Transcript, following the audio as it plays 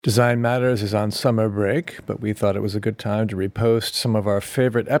Design Matters is on summer break, but we thought it was a good time to repost some of our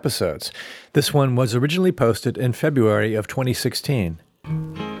favorite episodes. This one was originally posted in February of 2016.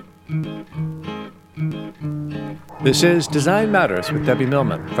 This is Design Matters with Debbie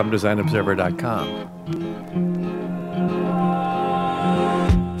Millman from DesignObserver.com.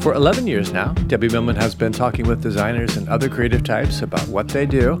 For 11 years now, Debbie Millman has been talking with designers and other creative types about what they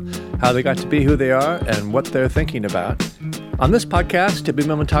do, how they got to be who they are, and what they're thinking about. On this podcast, Debbie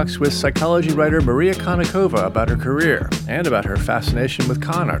Millman talks with psychology writer Maria Konnikova about her career and about her fascination with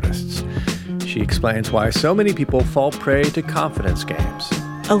con artists. She explains why so many people fall prey to confidence games.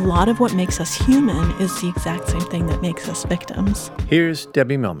 A lot of what makes us human is the exact same thing that makes us victims. Here's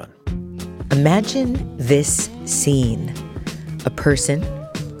Debbie Millman. Imagine this scene. A person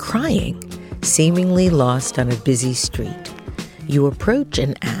crying, seemingly lost on a busy street. You approach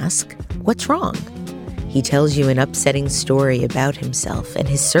and ask, "What's wrong?" He tells you an upsetting story about himself and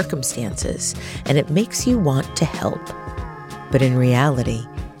his circumstances, and it makes you want to help. But in reality,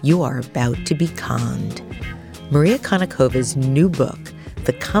 you are about to be conned. Maria Konnikova's new book,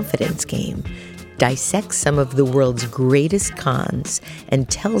 The Confidence Game, dissects some of the world's greatest cons and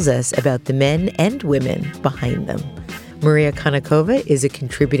tells us about the men and women behind them. Maria Konnikova is a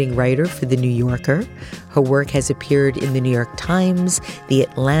contributing writer for The New Yorker. Her work has appeared in The New York Times, The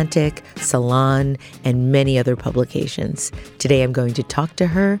Atlantic, Salon, and many other publications. Today I'm going to talk to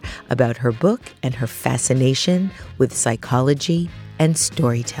her about her book and her fascination with psychology and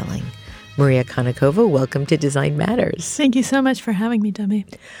storytelling. Maria Konnikova, welcome to Design Matters. Thank you so much for having me, Debbie.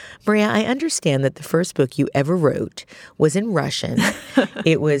 Maria, I understand that the first book you ever wrote was in Russian.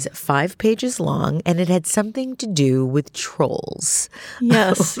 It was 5 pages long, and it had something to do with trolls.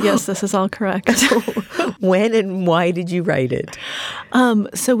 Yes, this is all correct. When and why did you write it?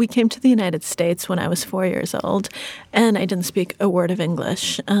 So we came to the United States when I was 4 years old, and I didn't speak a word of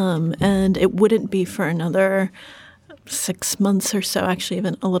English. And it wouldn't be for another 6 months or so, actually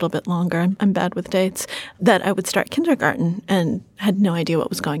even a little bit longer, I'm bad with dates, that I would start kindergarten and had no idea what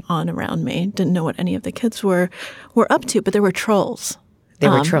was going on around me, didn't know what any of the kids were up to, but there were trolls. There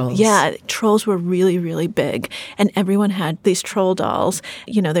were trolls. Yeah, trolls were really, really big, and everyone had these troll dolls.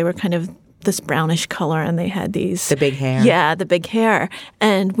 You know, they were kind of this brownish color, and they had these... The big hair. Yeah, the big hair.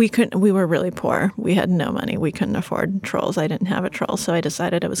 And we were really poor. We had no money. We couldn't afford trolls. I didn't have a troll, so I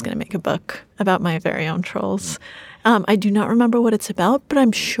decided I was going to make a book about my very own trolls. I do not remember what it's about, but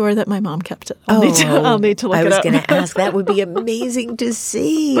I'm sure that my mom kept it. I'll need to look it up. I was going to ask. That would be amazing to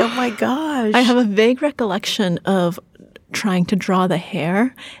see. Oh, my gosh. I have a vague recollection of trying to draw the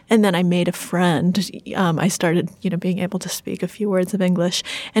hair, and then I made a friend. I started, being able to speak a few words of English,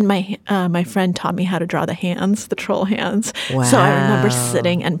 and my friend taught me how to draw the hands, the troll hands. Wow. So I remember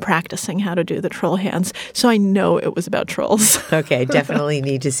sitting and practicing how to do the troll hands. So I know it was about trolls. Okay, definitely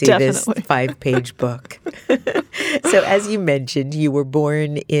need to see this 5-page book. So as you mentioned, you were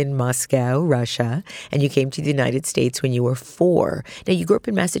born in Moscow, Russia, and you came to the United States when you were 4. Now, you grew up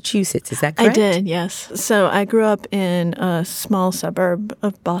in Massachusetts, is that correct? I did, yes. So I grew up in a small suburb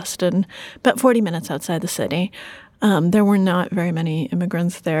of Boston, about 40 minutes outside the city. There were not very many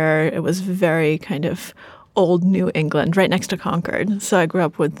immigrants there. It was very kind of old New England, right next to Concord. So I grew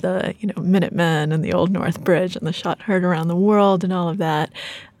up with the, Minutemen and the Old North Bridge and the shot heard around the world and all of that,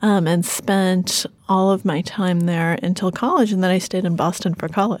 and spent all of my time there until college, and then I stayed in Boston for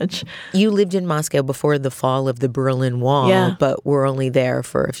college. You lived in Moscow before the fall of the Berlin Wall, but were only there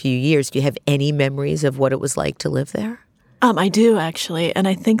for a few years. Do you have any memories of what it was like to live there? I do, actually. And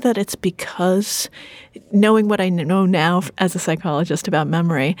I think that it's because, knowing what I know now as a psychologist about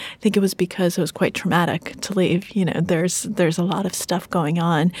memory, I think it was because it was quite traumatic to leave. There's a lot of stuff going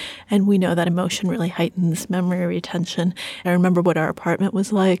on, and we know that emotion really heightens memory retention. I remember what our apartment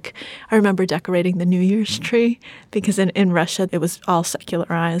was like. I remember decorating the New Year's tree, because in Russia, it was all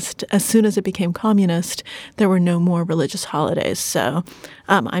secularized. As soon as it became communist, there were no more religious holidays. So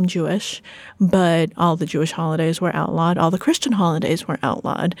I'm Jewish, but all the Jewish holidays were outlawed. All the Christian holidays were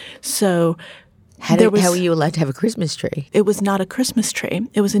outlawed. So how were you allowed to have a Christmas tree? It was not a Christmas tree.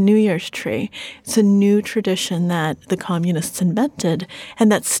 It was a New Year's tree. It's a new tradition that the communists invented, and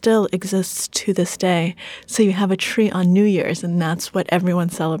that still exists to this day. So you have a tree on New Year's, and that's what everyone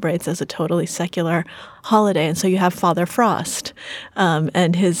celebrates as a totally secular holiday. And so you have Father Frost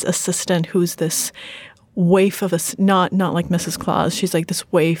and his assistant, who's this waif of not like Mrs. Claus. She's like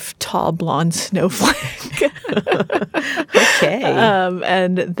this waif, tall, blonde snowflake. Okay.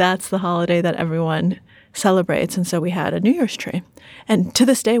 And that's the holiday that everyone celebrates. And so we had a New Year's tree. And to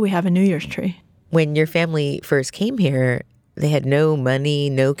this day, we have a New Year's tree. When your family first came here, they had no money,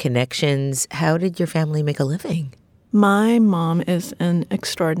 no connections. How did your family make a living? My mom is an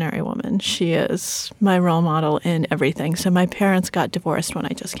extraordinary woman. She is my role model in everything. So my parents got divorced when I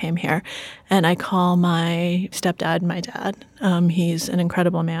just came here, and I call my stepdad my dad. He's an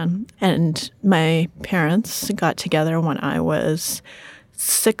incredible man. And my parents got together when I was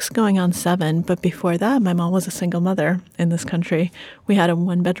 6 going on 7, but before that, my mom was a single mother in this country. We had a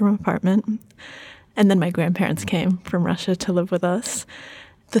 1-bedroom apartment, and then my grandparents came from Russia to live with us.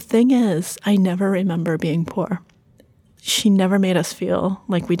 The thing is, I never remember being poor. She never made us feel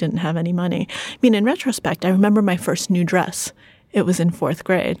like we didn't have any money. I mean, in retrospect, I remember my first new dress. It was in 4th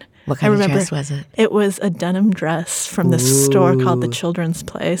grade. What kind of dress was it? It was a denim dress from this store called The Children's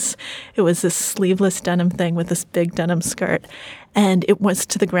Place. It was this sleeveless denim thing with this big denim skirt. And it was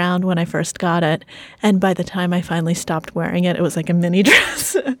to the ground when I first got it. And by the time I finally stopped wearing it, it was like a mini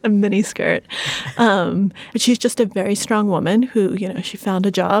dress, a mini skirt. But she's just a very strong woman who, she found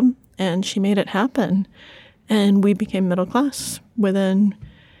a job and she made it happen. And we became middle class within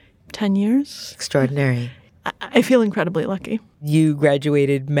 10 years. Extraordinary. I feel incredibly lucky. You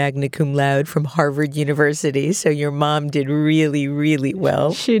graduated magna cum laude from Harvard University, so your mom did really, really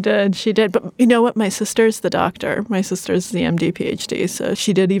well. She did. But you know what? My sister's the doctor. My sister's the MD, PhD, so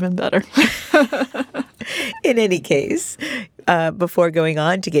she did even better. In any case, before going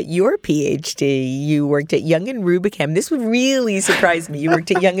on to get your PhD, you worked at Young and Rubicam. This would really surprise me. You worked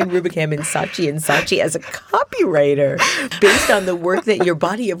at Young and Rubicam in Saatchi & Saatchi as a copywriter. Based on the work that your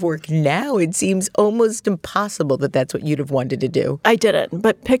body of work now, it seems almost impossible that that's what you'd have wanted to do. I didn't.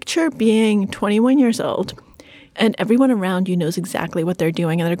 But picture being 21 years old, and everyone around you knows exactly what they're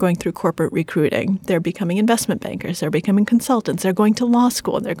doing, and they're going through corporate recruiting. They're becoming investment bankers. They're becoming consultants. They're going to law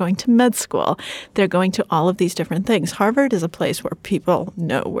school. They're going to med school. They're going to all of these different things. Harvard is a place where people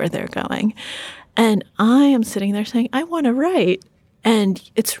know where they're going. And I am sitting there saying, I want to write. And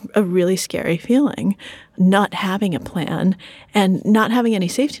it's a really scary feeling, not having a plan and not having any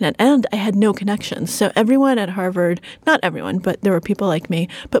safety net. And I had no connections. So everyone at Harvard, not everyone, but there were people like me,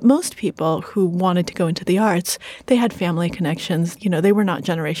 but most people who wanted to go into the arts, they had family connections. They were not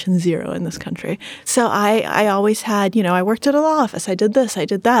Generation Zero in this country. So I always had, I worked at a law office. I did this, I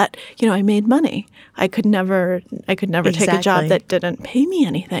did that. I made money. I could never take a job that didn't pay me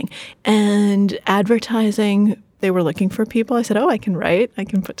anything. And advertising, they were looking for people. I said, I can write. I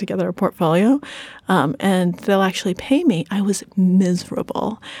can put together a portfolio, and they'll actually pay me. I was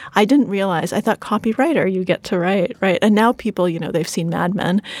miserable. I didn't realize. I thought copywriter, you get to write, right? And now people, they've seen Mad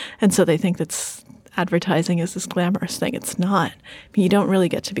Men, and so they think that's advertising is this glamorous thing. It's not. You don't really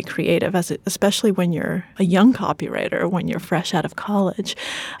get to be creative, especially when you're a young copywriter, when you're fresh out of college.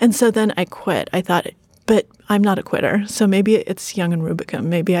 And so then I quit. I thought, but I'm not a quitter, so maybe it's Young and Rubicam.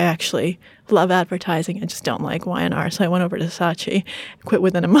 Maybe I actually love advertising. I just don't like Y&R. So I went over to Saatchi, quit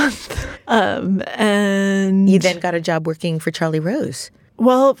within a month. And you then got a job working for Charlie Rose.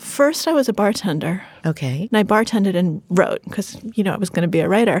 Well, first I was a bartender. Okay. And I bartended and wrote because, I was going to be a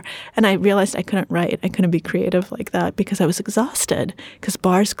writer. And I realized I couldn't write. I couldn't be creative like that because I was exhausted because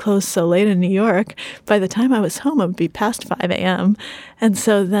bars closed so late in New York. By the time I was home, it would be past 5 a.m. And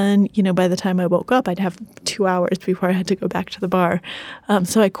so then, by the time I woke up, I'd have 2 hours before I had to go back to the bar.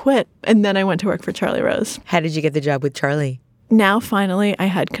 So I quit. And then I went to work for Charlie Rose. How did you get the job with Charlie? Now, finally, I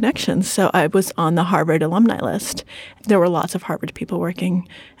had connections. So I was on the Harvard alumni list. There were lots of Harvard people working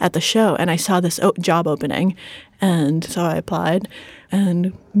at the show. And I saw this job opening. And so I applied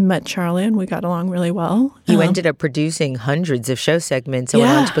and met Charlie, and we got along really well. You ended up producing hundreds of show segments and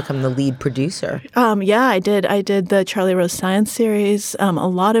went on to become the lead producer. Yeah, I did. I did the Charlie Rose Science series, a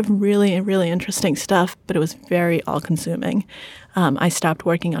lot of really, really interesting stuff, but it was very all-consuming. I stopped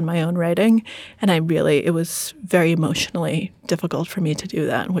working on my own writing, and it was very emotionally difficult for me to do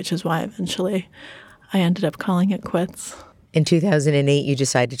that, which is why eventually I ended up calling it quits. In 2008, you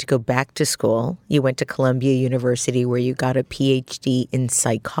decided to go back to school. You went to Columbia University where you got a PhD in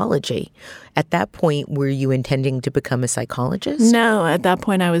psychology. At that point, were you intending to become a psychologist? No, at that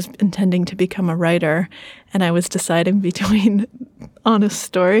point I was intending to become a writer, and I was deciding between an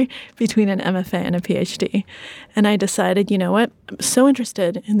MFA and a PhD. And I decided, you know what, I'm so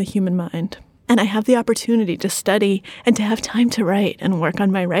interested in the human mind. And I have the opportunity to study and to have time to write and work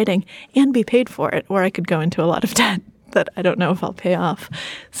on my writing and be paid for it, or I could go into a lot of debt that I don't know if I'll pay off.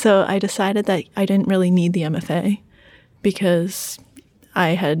 So I decided that I didn't really need the MFA because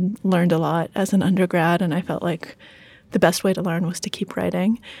I had learned a lot as an undergrad, and I felt like the best way to learn was to keep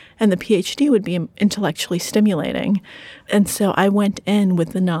writing. And the PhD would be intellectually stimulating. And so I went in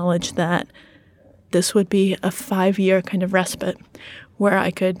with the knowledge that this would be a 5-year kind of respite where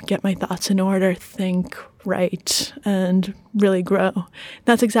I could get my thoughts in order, think, write, and really grow.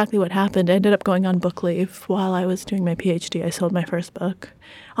 That's exactly what happened. I ended up going on book leave while I was doing my PhD. I sold my first book.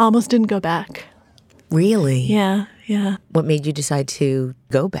 I almost didn't go back. Really? Yeah. What made you decide to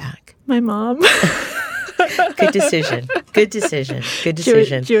go back? My mom. Good decision.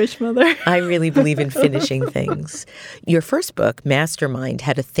 Jewish mother. I really believe in finishing things. Your first book, Mastermind,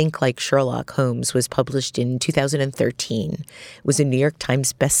 How to Think Like Sherlock Holmes, was published in 2013. It was a New York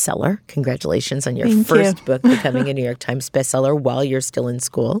Times bestseller. Congratulations on your first book becoming a New York Times bestseller while you're still in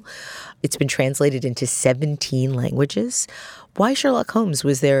school. It's been translated into 17 languages. Why Sherlock Holmes?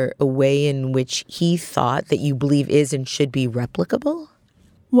 Was there a way in which he thought that you believe is and should be replicable?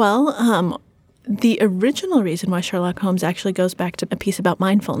 Well, the original reason why Sherlock Holmes actually goes back to a piece about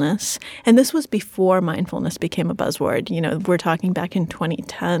mindfulness, and this was before mindfulness became a buzzword. You know, we're talking back in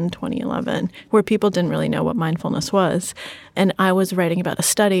 2010, 2011, where people didn't really know what mindfulness was. And I was writing about a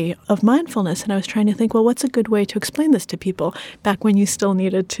study of mindfulness, and I was trying to think, well, what's a good way to explain this to people back when you still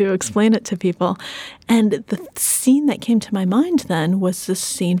needed to explain it to people? And the scene that came to my mind then was this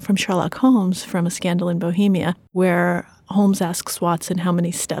scene from Sherlock Holmes from A Scandal in Bohemia, where Holmes asks Watson how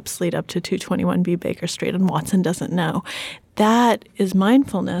many steps lead up to 221B Baker Street, and Watson doesn't know. That is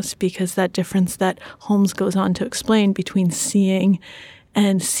mindfulness, because that difference that Holmes goes on to explain between seeing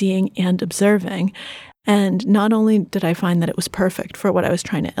and observing. And not only did I find that it was perfect for what I was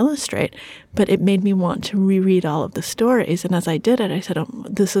trying to illustrate, but it made me want to reread all of the stories. And as I did it, I said, oh,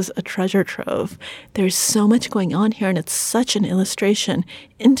 this is a treasure trove. There's so much going on here, and it's such an illustration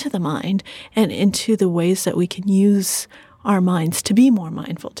into the mind and into the ways that we can use our minds to be more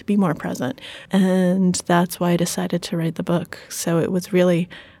mindful, to be more present. And that's why I decided to write the book. So it was really,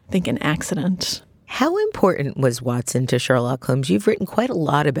 I think, an accident. How important was Watson to Sherlock Holmes? You've written quite a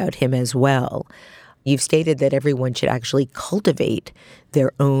lot about him as well. You've stated that everyone should actually cultivate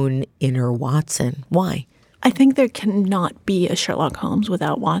their own inner Watson. Why? I think there cannot be a Sherlock Holmes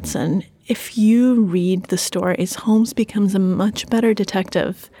without Watson. If you read the stories, Holmes becomes a much better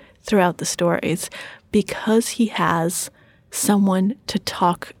detective throughout the stories because he has someone to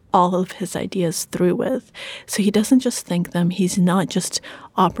talk all of his ideas through with. So he doesn't just think them. He's not just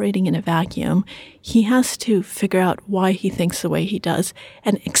operating in a vacuum. He has to figure out why he thinks the way he does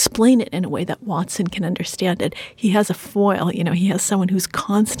and explain it in a way that Watson can understand it. He has a foil, he has someone who's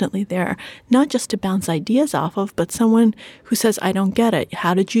constantly there, not just to bounce ideas off of, but someone who says, I don't get it.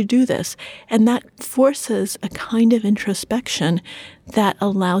 How did you do this? And that forces a kind of introspection that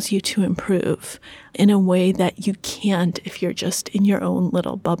allows you to improve in a way that you can't if you're just in your own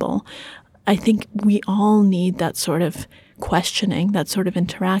little bubble. I think we all need that sort of questioning, that sort of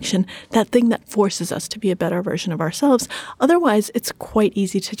interaction, that thing that forces us to be a better version of ourselves. Otherwise, it's quite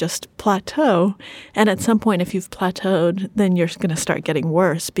easy to just plateau. And at some point, if you've plateaued, then you're going to start getting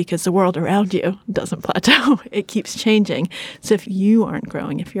worse because the world around you doesn't plateau. It keeps changing. So if you aren't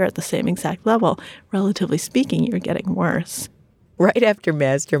growing, if you're at the same exact level, relatively speaking, you're getting worse. Right after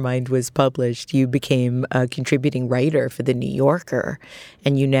Mastermind was published, you became a contributing writer for The New Yorker,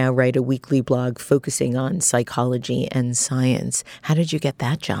 and you now write a weekly blog focusing on psychology and science. How did you get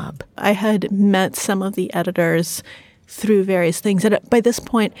that job? I had met some of the editors through various things. And by this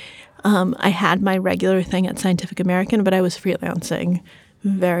point, I had my regular thing at Scientific American, but I was freelancing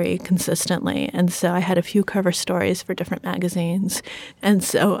very consistently. And so I had a few cover stories for different magazines. And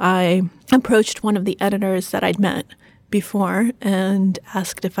so I approached one of the editors that I'd met before and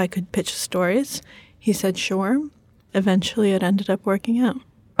asked if I could pitch stories. He said, sure. Eventually, it ended up working out.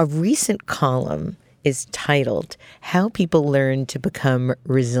 A recent column is titled, How People Learn to Become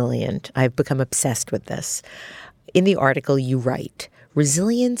Resilient. I've become obsessed with this. In the article, you write,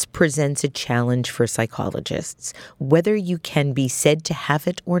 resilience presents a challenge for psychologists. Whether you can be said to have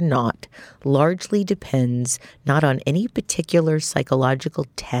it or not largely depends not on any particular psychological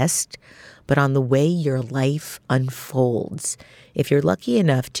test, but on the way your life unfolds. If you're lucky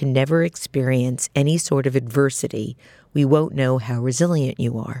enough to never experience any sort of adversity, we won't know how resilient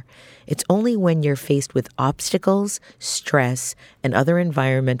you are. It's only when you're faced with obstacles, stress, and other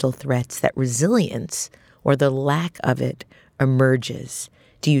environmental threats that resilience, or the lack of it, emerges.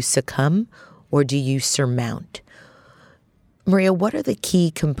 Do you succumb or do you surmount? Maria, what are the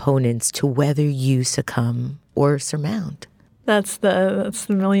key components to whether you succumb or surmount? That's the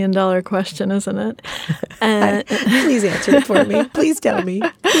 $1 million question, isn't it? Please answer it for me. Please tell me.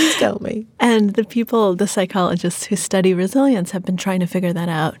 Please tell me. And the psychologists who study resilience have been trying to figure that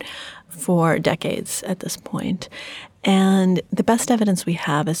out for decades at this point. And the best evidence we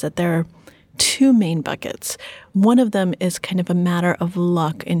have is that there are two main buckets. One of them is kind of a matter of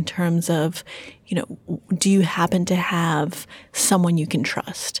luck in terms of, do you happen to have someone you can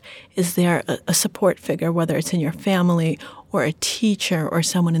trust? Is there a support figure, whether it's in your family or a teacher or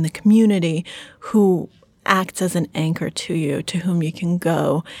someone in the community who acts as an anchor to you, to whom you can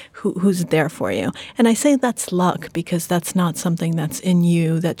go, who's there for you? And I say that's luck because that's not something that's in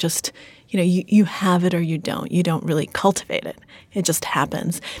you that just, you have it or you don't. You don't really cultivate it. It just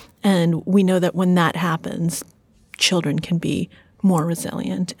happens. And we know that when that happens, children can be more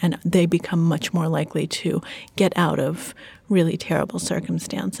resilient and they become much more likely to get out of really terrible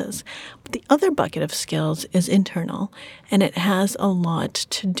circumstances. But the other bucket of skills is internal, and it has a lot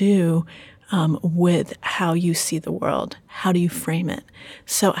to do with how you see the world. How do you frame it?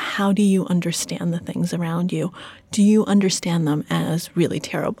 So how do you understand the things around you? Do you understand them as really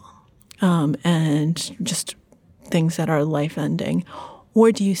terrible and just things that are life-ending?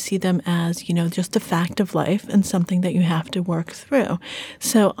 Or do you see them as, just a fact of life and something that you have to work through?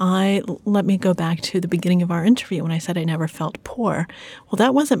 So let me go back to the beginning of our interview when I said I never felt poor. Well,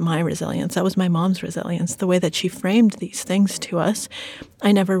 that wasn't my resilience. That was my mom's resilience. The way that she framed these things to us,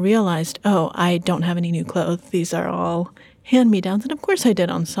 I never realized, I don't have any new clothes. These are all hand-me-downs. And of course I did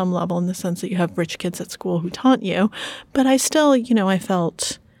on some level in the sense that you have rich kids at school who taunt you. But I still, I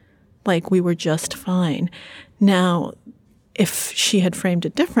felt like we were just fine. Now, if she had framed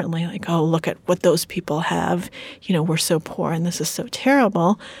it differently, like, look at what those people have, we're so poor and this is so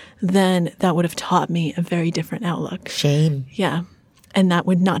terrible, then that would have taught me a very different outlook. Shame. Yeah. And that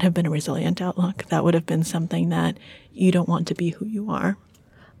would not have been a resilient outlook. That would have been something that you don't want to be who you are.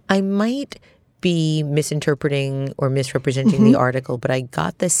 I might be misinterpreting or misrepresenting the article, but I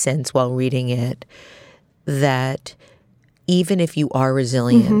got the sense while reading it that even if you are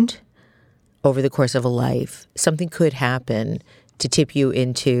resilient over the course of a life, something could happen to tip you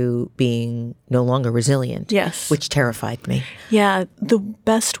into being no longer resilient. Yes. Which terrified me. Yeah. The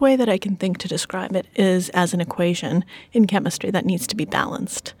best way that I can think to describe it is as an equation in chemistry that needs to be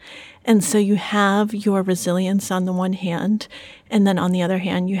balanced. And so you have your resilience on the one hand, and then on the other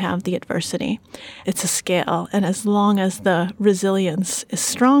hand, you have the adversity. It's a scale. And as long as the resilience is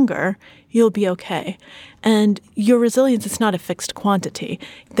stronger, you'll be okay. And your resilience is not a fixed quantity.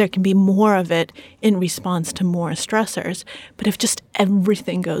 There can be more of it in response to more stressors. But if just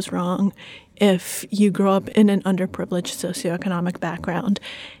everything goes wrong, if you grow up in an underprivileged socioeconomic background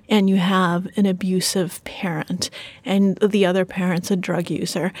and you have an abusive parent and the other parent's a drug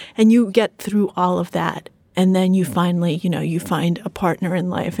user, and you get through all of that, and then you finally, you find a partner in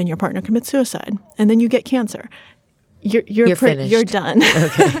life and your partner commits suicide, and then you get cancer. You're finished. You're done.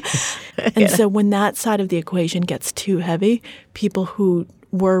 Okay. And so when that side of the equation gets too heavy, people who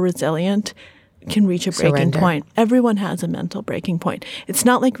were resilient can reach a breaking point. Everyone has a mental breaking point. It's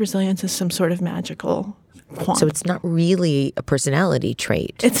not like resilience is some sort of magical quantum. So it's not really a personality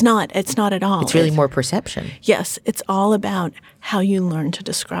trait. It's not. It's not at all. It's really more perception. Yes. It's all about how you learn to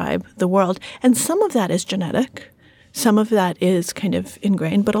describe the world. And some of that is genetic. Some of that is kind of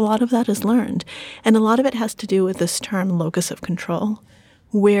ingrained, but a lot of that is learned. And a lot of it has to do with this term locus of control.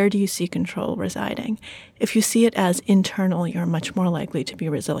 Where do you see control residing? If you see it as internal, you're much more likely to be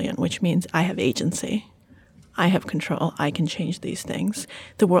resilient, which means I have agency. I have control. I can change these things.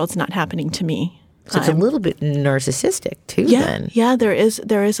 The world's not happening to me. So it's a little bit narcissistic too, then. Yeah, there is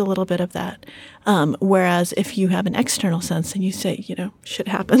a little bit of that. Whereas if you have an external sense and you say, shit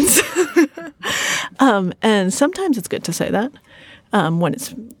happens. And sometimes it's good to say that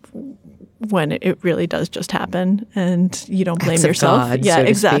when it really does just happen and you don't blame yourself. God, yeah,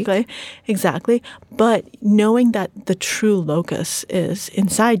 so exactly. But knowing that the true locus is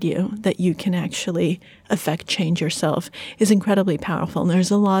inside you, that you can actually affect change yourself, is incredibly powerful. And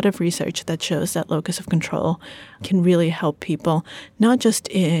there's a lot of research that shows that locus of control can really help people, not just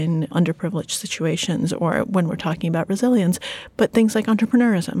in underprivileged situations or when we're talking about resilience, but things like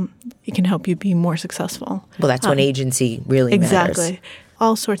entrepreneurism. It can help you be more successful. Well, that's when agency really matters. Exactly.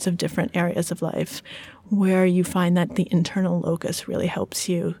 All sorts of different areas of life where you find that the internal locus really helps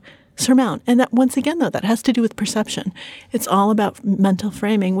you surmount. And that, once again, though, that has to do with perception. It's all about mental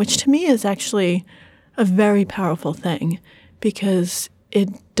framing, which to me is actually a very powerful thing because it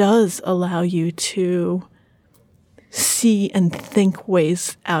does allow you to see and think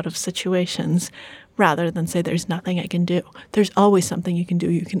ways out of situations rather than say there's nothing I can do. There's always something you can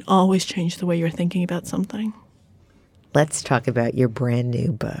do. You can always change the way you're thinking about something. Let's talk about your brand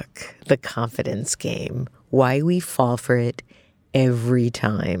new book, The Confidence Game, Why We Fall for It Every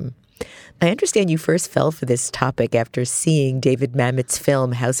Time. I understand you first fell for this topic after seeing David Mamet's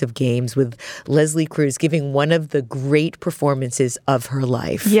film House of Games with Leslie Cruz giving one of the great performances of her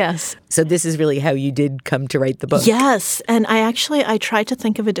life. Yes. So this is really how you did come to write the book. Yes. And I tried to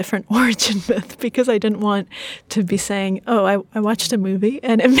think of a different origin myth because I didn't want to be saying, oh, I watched a movie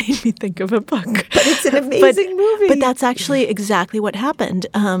and it made me think of a book. But it's an amazing movie. But that's actually exactly what happened.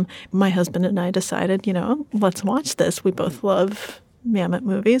 My husband and I decided, let's watch this. We both love Mamet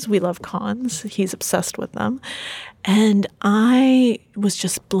movies. We love cons. He's obsessed with them. And I was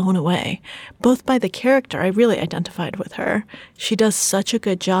just blown away, both by the character. I really identified with her. She does such a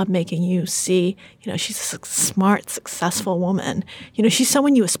good job making you see, she's a smart, successful woman. She's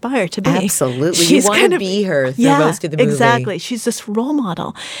someone you aspire to be. Absolutely. You want to be her through most of the movie. Exactly. She's this role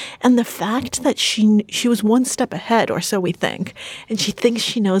model. And the fact that she was one step ahead, or so we think, and she thinks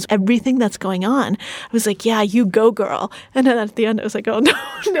she knows everything that's going on. I was like, yeah, you go, girl. And then at the end, I was like, oh,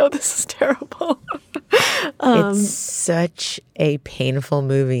 no, this is terrible. It's such a painful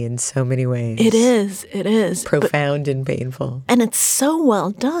movie in so many ways. It is. Profound and painful. And it's so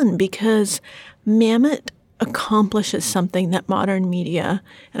well done because Mamet accomplishes something that modern media,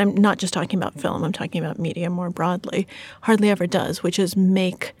 and I'm not just talking about film, I'm talking about media more broadly, hardly ever does, which is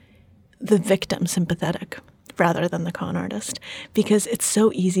make the victim sympathetic rather than the con artist. Because it's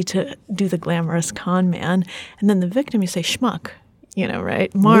so easy to do the glamorous con man, and then the victim you say, schmuck.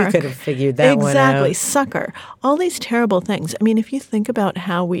 Right? Mark. We could have figured that one out. Exactly. Sucker. All these terrible things. I mean, if you think about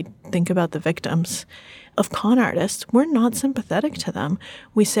how we think about the victims of con artists, we're not sympathetic to them.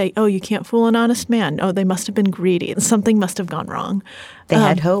 We say, oh, you can't fool an honest man. Oh, they must have been greedy. Something must have gone wrong. They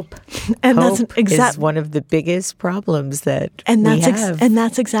had hope. And hope is one of the biggest problems that we have. And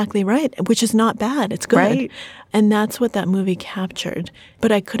that's exactly right, which is not bad. It's good. Right. And that's what that movie captured.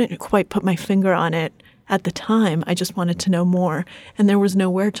 But I couldn't quite put my finger on it. At the time, I just wanted to know more, and there was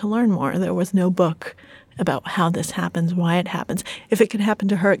nowhere to learn more. There was no book about how this happens, why it happens. If it can happen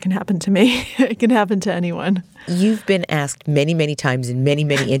to her, it can happen to me. It can happen to anyone. You've been asked many, many times in many,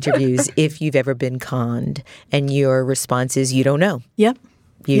 many interviews if you've ever been conned, and your response is you don't know. Yep.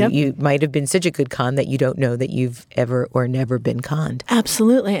 You might have been such a good con that you don't know that you've ever or never been conned.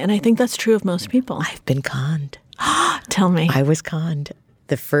 Absolutely, and I think that's true of most people. I've been conned. Tell me. I was conned.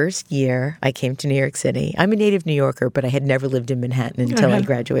 The first year I came to New York City, I'm a native New Yorker, but I had never lived in Manhattan until I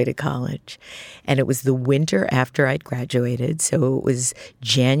graduated college. And it was the winter after I'd graduated. So it was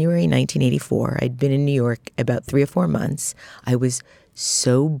January 1984. I'd been in New York about 3 or 4 months. I was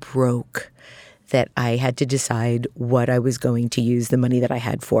so broke that I had to decide what I was going to use the money that I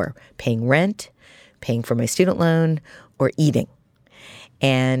had for: paying rent, paying for my student loan, or eating.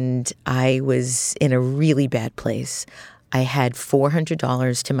 And I was in a really bad place. I had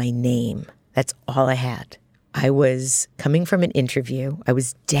 $400 to my name. That's all I had. I was coming from an interview. I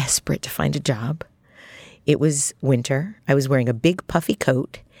was desperate to find a job. It was winter. I was wearing a big puffy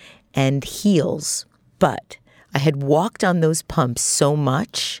coat and heels, but I had walked on those pumps so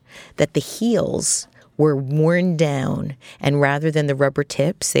much that the heels were worn down, and rather than the rubber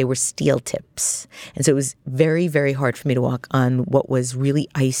tips, they were steel tips. And so it was very, very hard for me to walk on what was really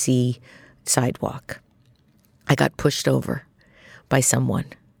icy sidewalk. I got pushed over by someone.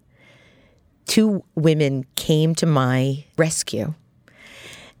 2 women came to my rescue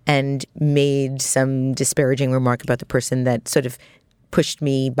and made some disparaging remark about the person that sort of pushed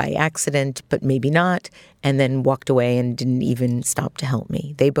me by accident, but maybe not, and then walked away and didn't even stop to help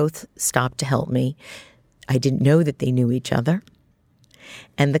me. They both stopped to help me. I didn't know that they knew each other.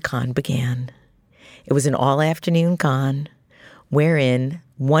 And the con began. It was an all-afternoon con wherein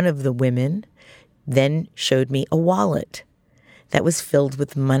one of the women then showed me a wallet that was filled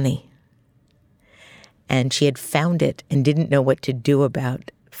with money. And she had found it and didn't know what to do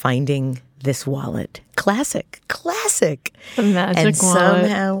about finding this wallet. Classic. The magic wallet. And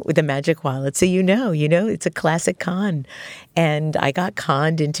somehow, with the magic wallet. So you know, it's a classic con. And I got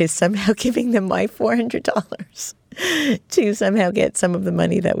conned into somehow giving them my $400 to somehow get some of the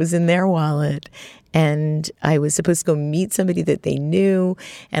money that was in their wallet. And I was supposed to go meet somebody that they knew.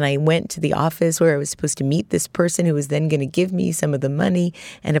 And I went to the office where I was supposed to meet this person who was then going to give me some of the money.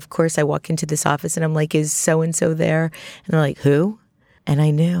 And of course, I walk into this office and I'm like, is so-and-so there? And they're like, who? And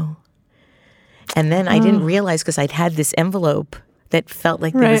I knew. And then I didn't realize, because I'd had this envelope that felt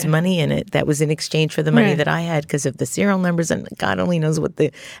like there was money in it that was in exchange for the money that I had because of the serial numbers. And God only knows what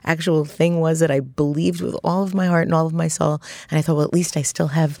the actual thing was that I believed with all of my heart and all of my soul. And I thought, well, at least I still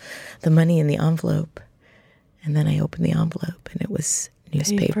have the money in the envelope. And then I opened the envelope and it was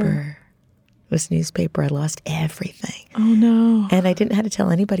newspaper. It was newspaper. I lost everything. Oh, no. And I didn't have to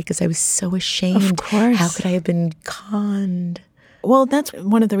tell anybody because I was so ashamed. Of course. How could I have been conned? Well, that's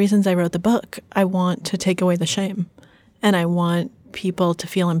one of the reasons I wrote the book. I want to take away the shame. And I want people to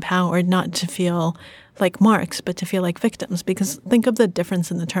feel empowered, not to feel like marks, but to feel like victims. Because think of the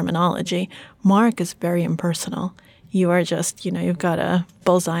difference in the terminology. Mark is very impersonal. You are just, you've got a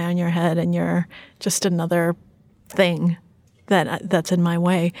bullseye on your head and you're just another thing that's in my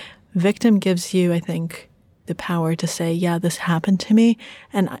way. Victim gives you, I think, the power to say, yeah, this happened to me,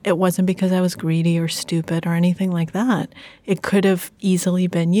 and it wasn't because I was greedy or stupid or anything like that. It could have easily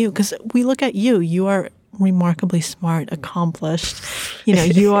been you, because we look at you. You are remarkably smart, accomplished.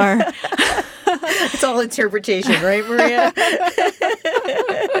 You are... It's all interpretation, right, Maria?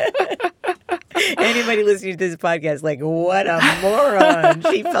 Anybody listening to this podcast, like, what a moron.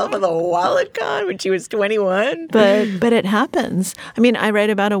 She fell for the wallet con when she was 21. But it happens. I mean, I write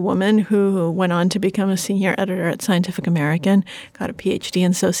about a woman who went on to become a senior editor at Scientific American, got a PhD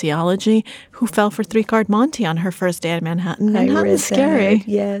in sociology, who fell for three-card Monte on her first day at Manhattan. Manhattan's scary. That,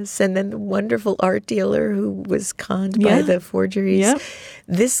 yes. And then the wonderful art dealer who was conned by the forgeries. Yep.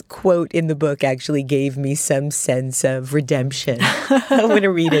 This quote in the book actually gave me some sense of redemption. I want to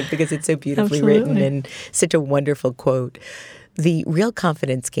read it because it's so beautifully written and such a wonderful quote. The real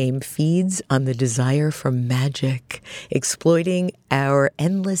confidence game feeds on the desire for magic, exploiting our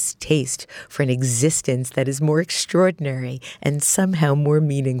endless taste for an existence that is more extraordinary and somehow more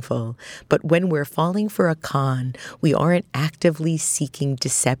meaningful. But when we're falling for a con, we aren't actively seeking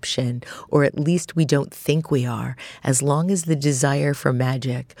deception, or at least we don't think we are, as long as the desire for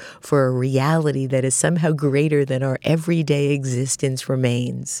magic, for a reality that is somehow greater than our everyday existence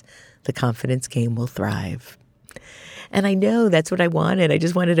remains. The confidence game will thrive. And I know that's what I wanted. I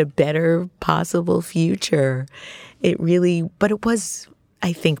just wanted a better possible future. But it was,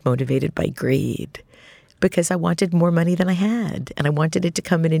 I think, motivated by greed, because I wanted more money than I had. And I wanted it to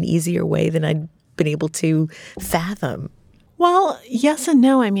come in an easier way than I'd been able to fathom. Well, yes and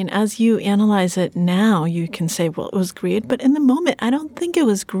no. I mean, as you analyze it now, you can say, well, it was greed. But in the moment, I don't think it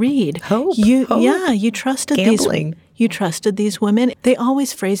was greed. Hope. Yeah, you trusted Gambling. You trusted these women. They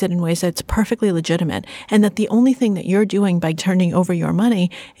always phrase it in ways that's perfectly legitimate, and that the only thing that you're doing by turning over your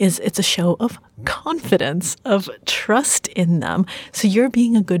money is it's a show of confidence, of trust in them. So you're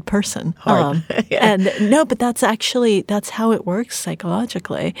being a good person. Yeah. And no, but that's how it works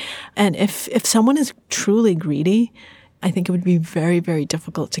psychologically. And if someone is truly greedy, I think it would be very, very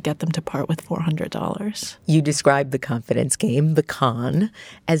difficult to get them to part with $400. You describe the confidence game, the con,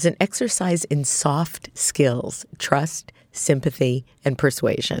 as an exercise in soft skills, trust, sympathy, and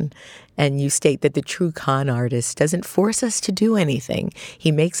persuasion. And you state that the true con artist doesn't force us to do anything.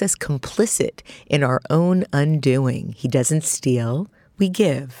 He makes us complicit in our own undoing. He doesn't steal, we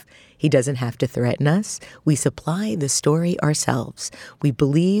give. He doesn't have to threaten us. We supply the story ourselves. We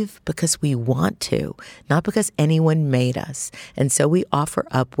believe because we want to, not because anyone made us. And so we offer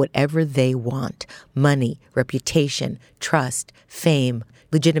up whatever they want: money, reputation, trust, fame,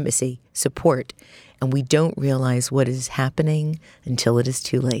 legitimacy, support. And we don't realize what is happening until it is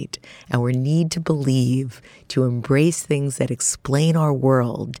too late. Our need to believe, to embrace things that explain our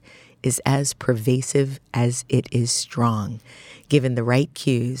world, is as pervasive as it is strong. Given the right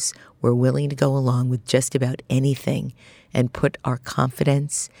cues, we're willing to go along with just about anything and put our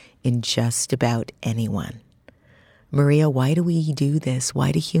confidence in just about anyone. Maria, why do we do this?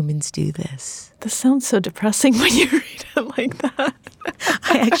 Why do humans do this? This sounds so depressing when you read it like that.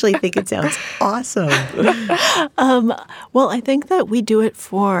 I actually think it sounds awesome. Well, I think that we do it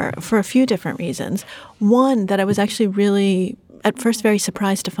for a few different reasons. One, that I was actually really at first very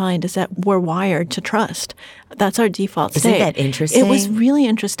surprised to find is that we're wired to trust. That's our default state. Isn't that interesting? It was really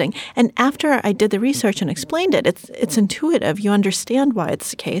interesting. And after I did the research and explained it, it's intuitive. You understand why it's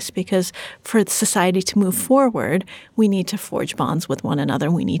the case, because for society to move forward, we need to forge bonds with one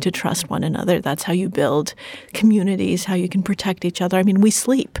another. We need to trust one another. That's how you build communities, how you can protect each other. I mean, we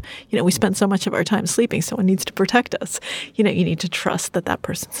sleep. We spend so much of our time sleeping. Someone needs to protect us. You need to trust that that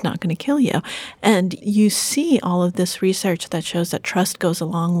person's not going to kill you. And you see all of this research that shows that trust goes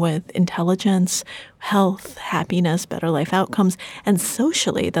along with intelligence, health, happiness, better life outcomes, and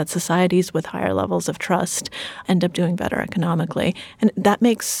socially that societies with higher levels of trust end up doing better economically. And that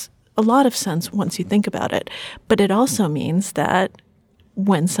makes a lot of sense once you think about it. But it also means that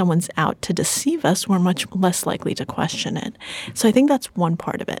when someone's out to deceive us, we're much less likely to question it. So I think that's one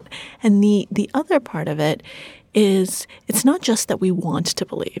part of it. And the other part of it is it's not just that we want to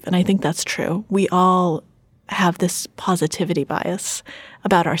believe, and I think that's true. We all have this positivity bias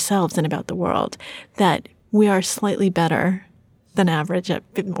about ourselves and about the world, that we are slightly better than average at,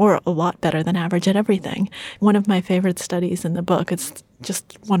 or a lot better than average at everything. One of my favorite studies in the book, it's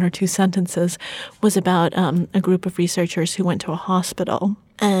just one or two sentences, was about a group of researchers who went to a hospital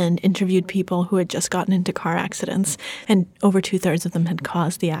and interviewed people who had just gotten into car accidents, and over 2/3 of them had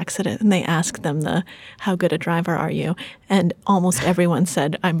caused the accident. And they asked them how good a driver are you? And almost everyone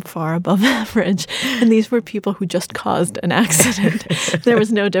said, I'm far above average. And these were people who just caused an accident. There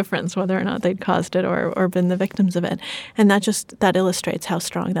was no difference whether or not they'd caused it or been the victims of it. And that illustrates how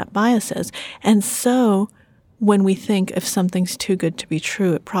strong that bias is. And so when we think if something's too good to be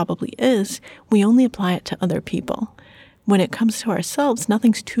true, it probably is, we only apply it to other people. When it comes to ourselves,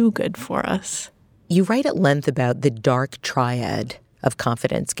 nothing's too good for us. You write at length about the dark triad of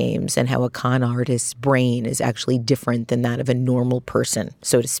confidence games and how a con artist's brain is actually different than that of a normal person,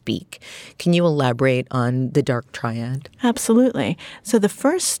 so to speak. Can you elaborate on the dark triad? Absolutely. So the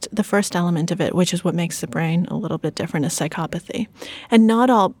first element of it, which is what makes the brain a little bit different, is psychopathy. And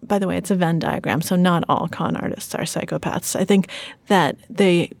not all, by the way, it's a Venn diagram, so not all con artists are psychopaths. I think that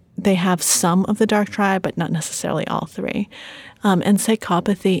they have some of the dark triad, but not necessarily all three. And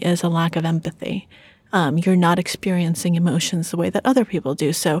psychopathy is a lack of empathy. You're not experiencing emotions the way that other people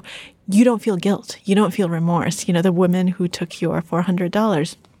do. So you don't feel guilt. You don't feel remorse. The women who took your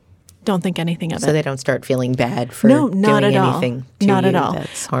 $400 don't think anything of it. So they don't start feeling bad for doing anything to not you at all.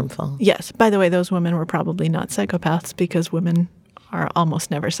 That's harmful. Yes. By the way, those women were probably not psychopaths because women are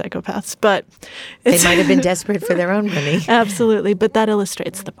almost never psychopaths, but they might have been desperate for their own money. Absolutely, but that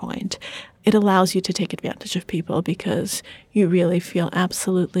illustrates the point. It allows you to take advantage of people because you really feel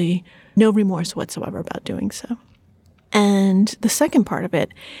absolutely no remorse whatsoever about doing so. And the second part of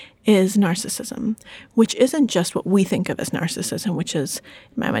it is narcissism, which isn't just what we think of as narcissism, which is,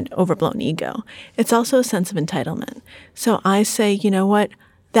 in my mind, overblown ego. It's also a sense of entitlement. So I say, you know what?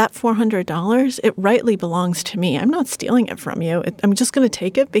 That $400, it rightly belongs to me. I'm not stealing it from you. I'm just going to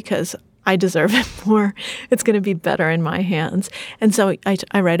take it because I deserve it more. It's going to be better in my hands. And so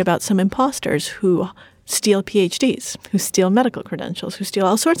I write about some imposters who steal PhDs, who steal medical credentials, who steal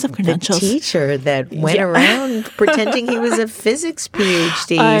all sorts of credentials. The teacher that went around pretending he was a physics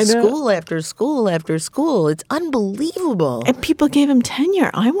PhD, school after school after school. It's unbelievable. And people gave him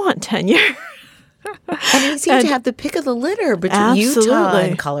tenure. I want tenure. And he seemed to have the pick of the litter between Utah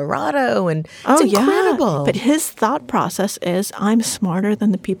and Colorado, and it's incredible. Yeah. But his thought process is, I'm smarter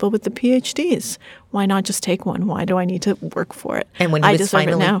than the people with the PhDs. Why not just take one? Why do I need to work for it? And when he was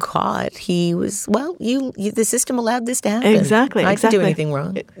finally caught, he was, the system allowed this to happen. Exactly. I didn't do anything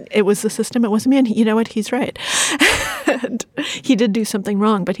wrong. It was the system. It wasn't me. And you know what? He's right. And he did do something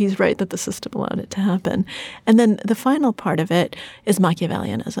wrong, but he's right that the system allowed it to happen. And then the final part of it is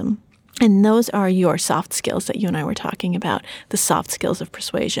Machiavellianism. And those are your soft skills that you and I were talking about, the soft skills of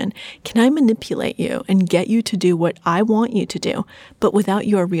persuasion. Can I manipulate you and get you to do what I want you to do, but without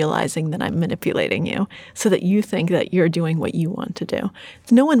your realizing that I'm manipulating you so that you think that you're doing what you want to do?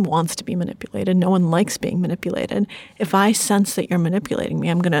 No one wants to be manipulated. No one likes being manipulated. If I sense that you're manipulating me,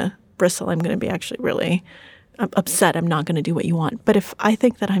 I'm going to bristle. I'm going to be actually really upset. I'm not going to do what you want. But if I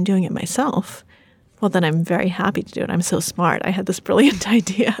think that I'm doing it myself, well, then I'm very happy to do it. I'm so smart. I had this brilliant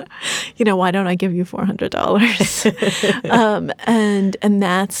idea. Why don't I give you $400? And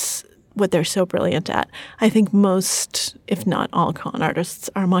that's what they're so brilliant at. I think most, if not all, con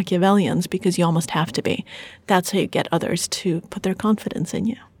artists are Machiavellians because you almost have to be. That's how you get others to put their confidence in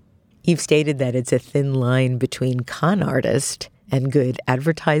you. You've stated that it's a thin line between con artist and good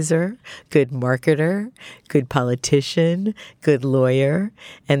advertiser, good marketer, good politician, good lawyer.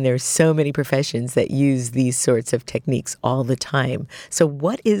 And there's so many professions that use these sorts of techniques all the time. So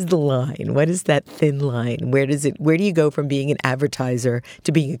what is the line? What is that thin line? Where do you go from being an advertiser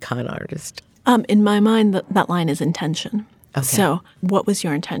to being a con artist? In my mind, that line is intention. Okay. So what was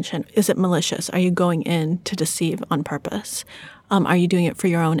your intention? Is it malicious? Are you going in to deceive on purpose? Are you doing it for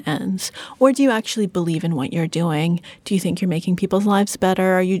your own ends? Or do you actually believe in what you're doing? Do you think you're making people's lives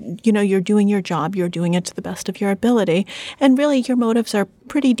better? Are you're doing your job, you're doing it to the best of your ability. And really your motives are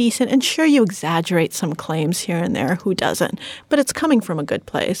pretty decent. And sure, you exaggerate some claims here and there. Who doesn't? But it's coming from a good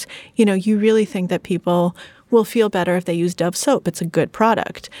place. You really think that people will feel better if they use Dove soap. It's a good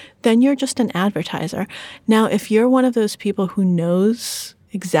product. Then you're just an advertiser. Now, if you're one of those people who knows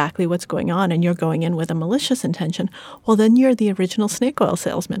exactly what's going on and you're going in with a malicious intention, well, then you're the original snake oil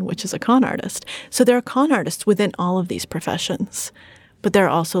salesman, which is a con artist. So there are con artists within all of these professions, but there are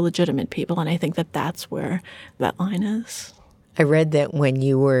also legitimate people, and I think that that's where that line is. I read that when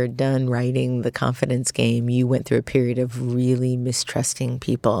you were done writing The Confidence Game, you went through a period of really mistrusting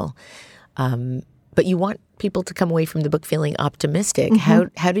people. But you want people to come away from the book feeling optimistic. Mm-hmm.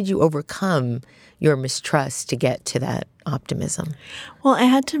 How did you overcome your mistrust to get to that optimism? Well, I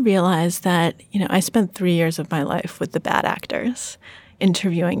had to realize that, I spent 3 years of my life with the bad actors.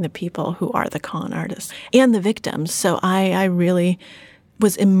 interviewing the people who are the con artists and the victims. So I really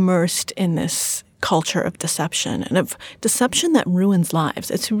was immersed in this culture of deception and of deception that ruins lives.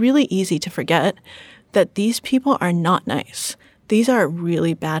 It's really easy to forget that these people are not nice. These are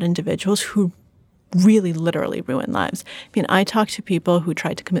really bad individuals who really literally ruin lives. I mean, I talked to people who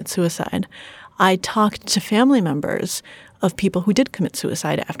tried to commit suicide. I talked to family members of people who did commit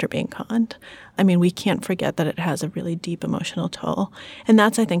suicide after being conned. I mean, we can't forget that it has a really deep emotional toll. And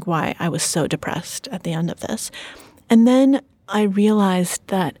that's, I think, why I was so depressed at the end of this. And then I realized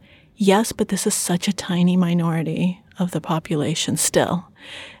that, yes, but this is such a tiny minority of the population still.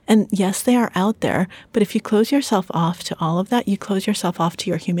 And yes, they are out there, but if you close yourself off to all of that, you close yourself off to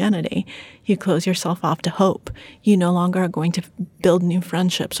your humanity. You close yourself off to hope. You no longer are going to build new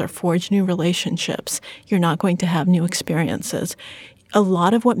friendships or forge new relationships. You're not going to have new experiences. A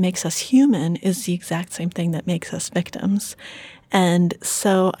lot of what makes us human is the exact same thing that makes us victims. And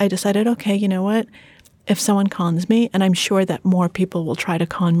so I decided, okay, you know what? If someone cons me, and I'm sure that more people will try to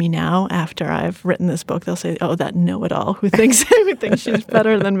con me now after I've written this book, they'll say, oh, that know-it-all who thinks she's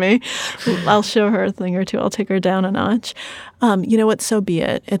better than me. I'll show her a thing or two. I'll take her down a notch. You know what? So be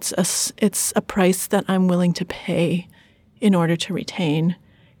it. It's a price that I'm willing to pay in order to retain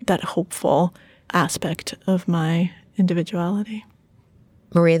that hopeful aspect of my individuality.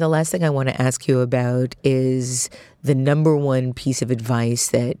 Maria, the last thing I want to ask you about is the number one piece of advice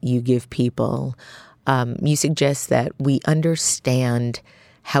that you give people. You suggest that we understand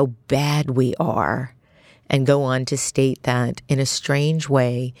how bad we are and go on to state that in a strange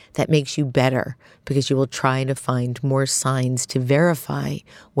way that makes you better because you will try to find more signs to verify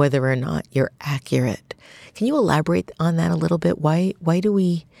whether or not you're accurate. Can you elaborate on that a little bit? Why do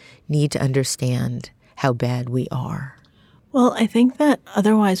we need to understand how bad we are? Well, I think that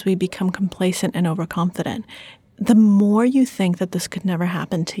otherwise we become complacent and overconfident. The more you think that this could never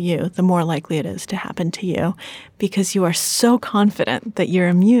happen to you, the more likely it is to happen to you because you are so confident that you're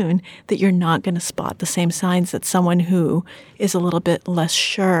immune that you're not going to spot the same signs that someone who is a little bit less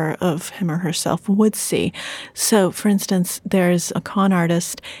sure of him or herself would see. So, for instance, there's a con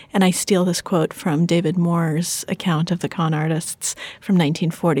artist, and I steal this quote from David Moore's account of the con artists from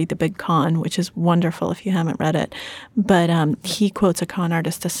 1940, The Big Con, which is wonderful if you haven't read it. But he quotes a con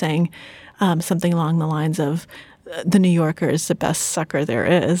artist as saying something along the lines of, the New Yorker is the best sucker there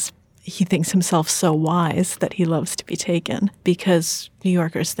is. He thinks himself so wise that he loves to be taken because New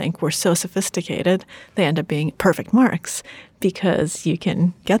Yorkers think we're so sophisticated, they end up being perfect marks because you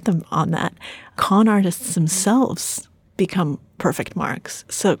can get them on that. Con artists themselves become perfect marks.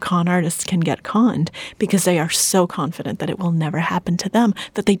 So con artists can get conned because they are so confident that it will never happen to them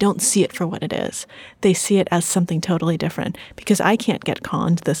that they don't see it for what it is. They see it as something totally different. Because I can't get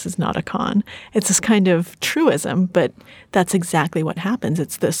conned, this is not a con. It's this kind of truism, but that's exactly what happens.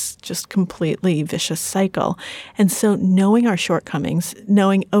 It's this just completely vicious cycle. And so knowing our shortcomings,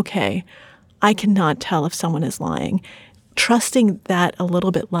 knowing, okay, I cannot tell if someone is lying, trusting that a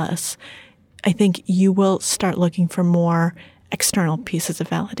little bit less, I think you will start looking for more external pieces of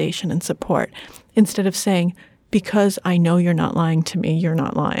validation and support. Instead of saying, because I know you're not lying to me, you're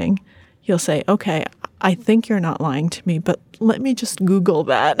not lying. You'll say, okay, I think you're not lying to me, but let me just Google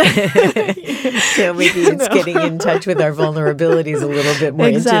that. So maybe it's getting in touch with our vulnerabilities a little bit more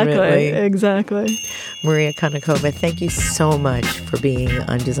intimately. Exactly. Maria Konnikova, thank you so much for being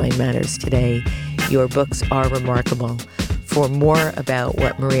on Design Matters today. Your books are remarkable. For more about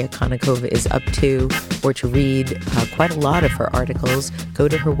what Maria Konnikova is up to or to read quite a lot of her articles, go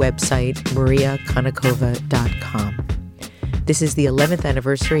to her website, mariakonnikova.com. This is the 11th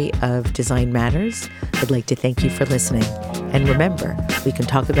anniversary of Design Matters. I'd like to thank you for listening. And remember, we can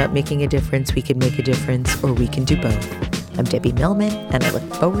talk about making a difference, we can make a difference, or we can do both. I'm Debbie Millman, and I look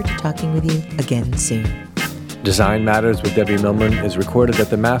forward to talking with you again soon. Design Matters with Debbie Millman is recorded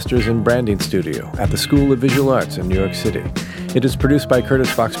at the Masters in Branding Studio at the School of Visual Arts in New York City. It is produced by Curtis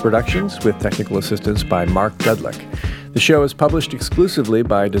Fox Productions with technical assistance by Mark Dudlick. The show is published exclusively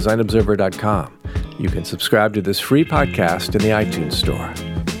by DesignObserver.com. You can subscribe to this free podcast in the iTunes Store.